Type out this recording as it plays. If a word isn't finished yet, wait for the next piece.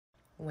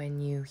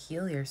When you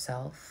heal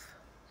yourself,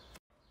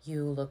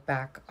 you look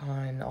back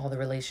on all the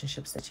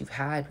relationships that you've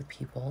had with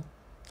people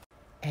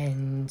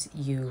and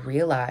you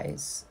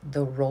realize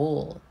the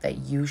role that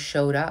you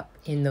showed up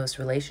in those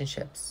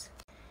relationships,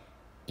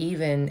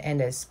 even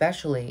and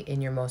especially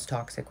in your most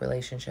toxic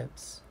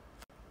relationships.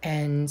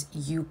 And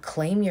you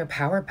claim your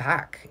power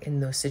back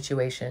in those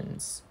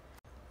situations.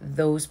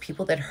 Those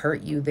people that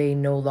hurt you, they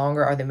no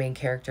longer are the main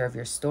character of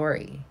your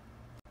story.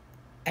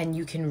 And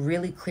you can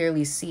really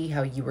clearly see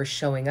how you were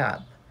showing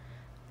up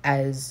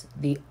as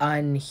the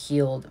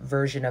unhealed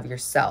version of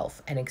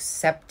yourself and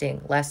accepting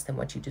less than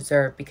what you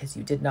deserve because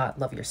you did not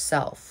love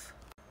yourself.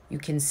 You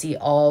can see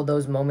all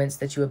those moments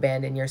that you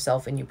abandon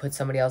yourself and you put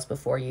somebody else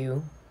before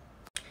you.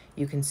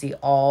 You can see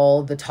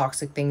all the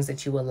toxic things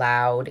that you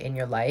allowed in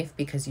your life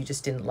because you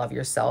just didn't love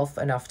yourself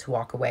enough to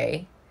walk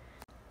away.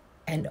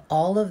 And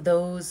all of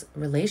those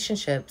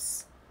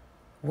relationships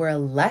were a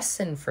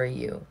lesson for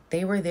you.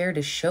 They were there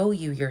to show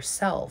you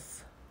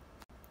yourself.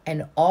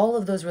 And all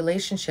of those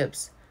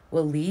relationships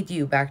will lead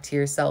you back to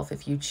yourself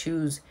if you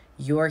choose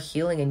your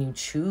healing and you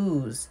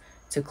choose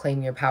to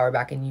claim your power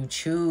back and you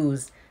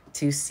choose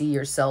to see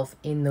yourself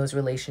in those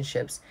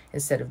relationships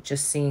instead of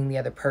just seeing the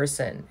other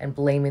person and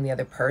blaming the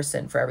other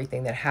person for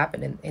everything that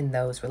happened in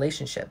those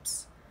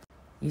relationships.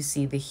 You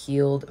see, the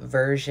healed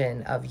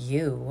version of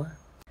you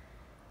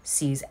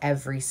sees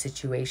every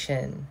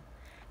situation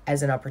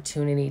as an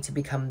opportunity to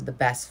become the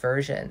best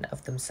version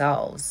of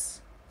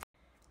themselves,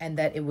 and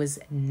that it was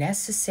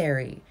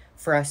necessary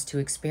for us to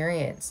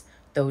experience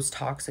those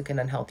toxic and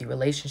unhealthy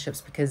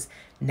relationships because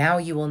now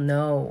you will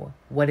know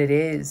what it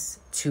is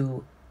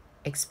to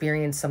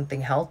experience something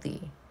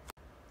healthy.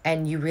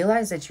 And you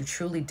realize that you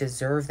truly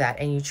deserve that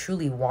and you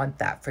truly want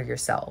that for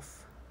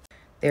yourself.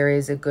 There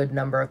is a good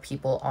number of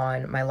people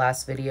on my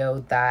last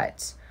video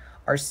that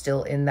are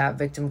still in that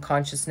victim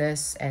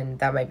consciousness, and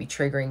that might be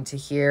triggering to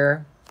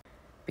hear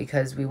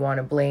because we want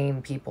to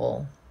blame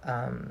people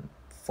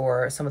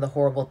for some of the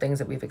horrible things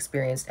that we've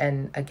experienced.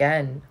 And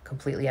again,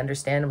 completely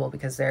understandable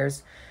because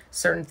there's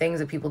certain things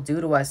that people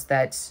do to us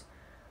that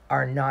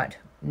are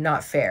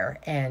not fair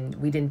and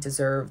we didn't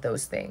deserve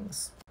those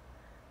things.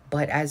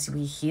 But as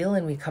we heal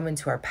and we come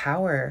into our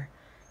power,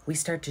 we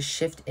start to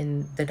shift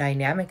in the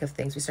dynamic of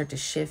things. We start to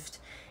shift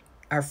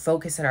our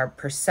focus and our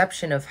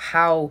perception of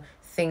how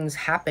things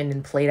happened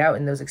and played out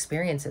in those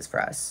experiences for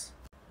us.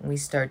 We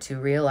start to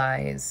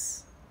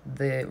realize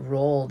the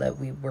role that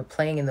we were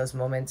playing in those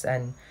moments,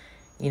 and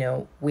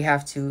we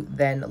have to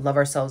then love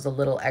ourselves a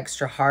little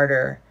extra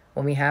harder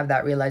when we have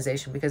that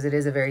realization, because it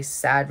is a very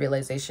sad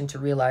realization to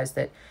realize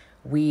that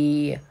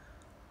we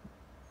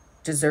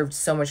deserved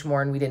so much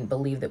more and we didn't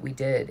believe that we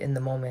did in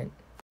the moment.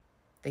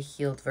 The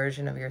healed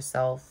version of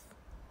yourself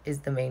is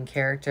the main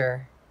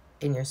character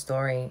in your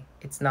story.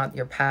 It's not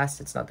your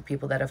past. It's not the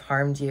people that have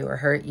harmed you or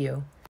hurt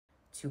you.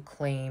 To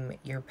claim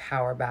your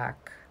power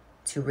back,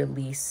 to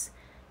release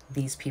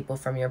these people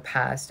from your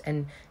past,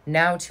 and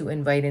now to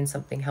invite in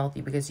something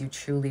healthy because you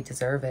truly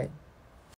deserve it.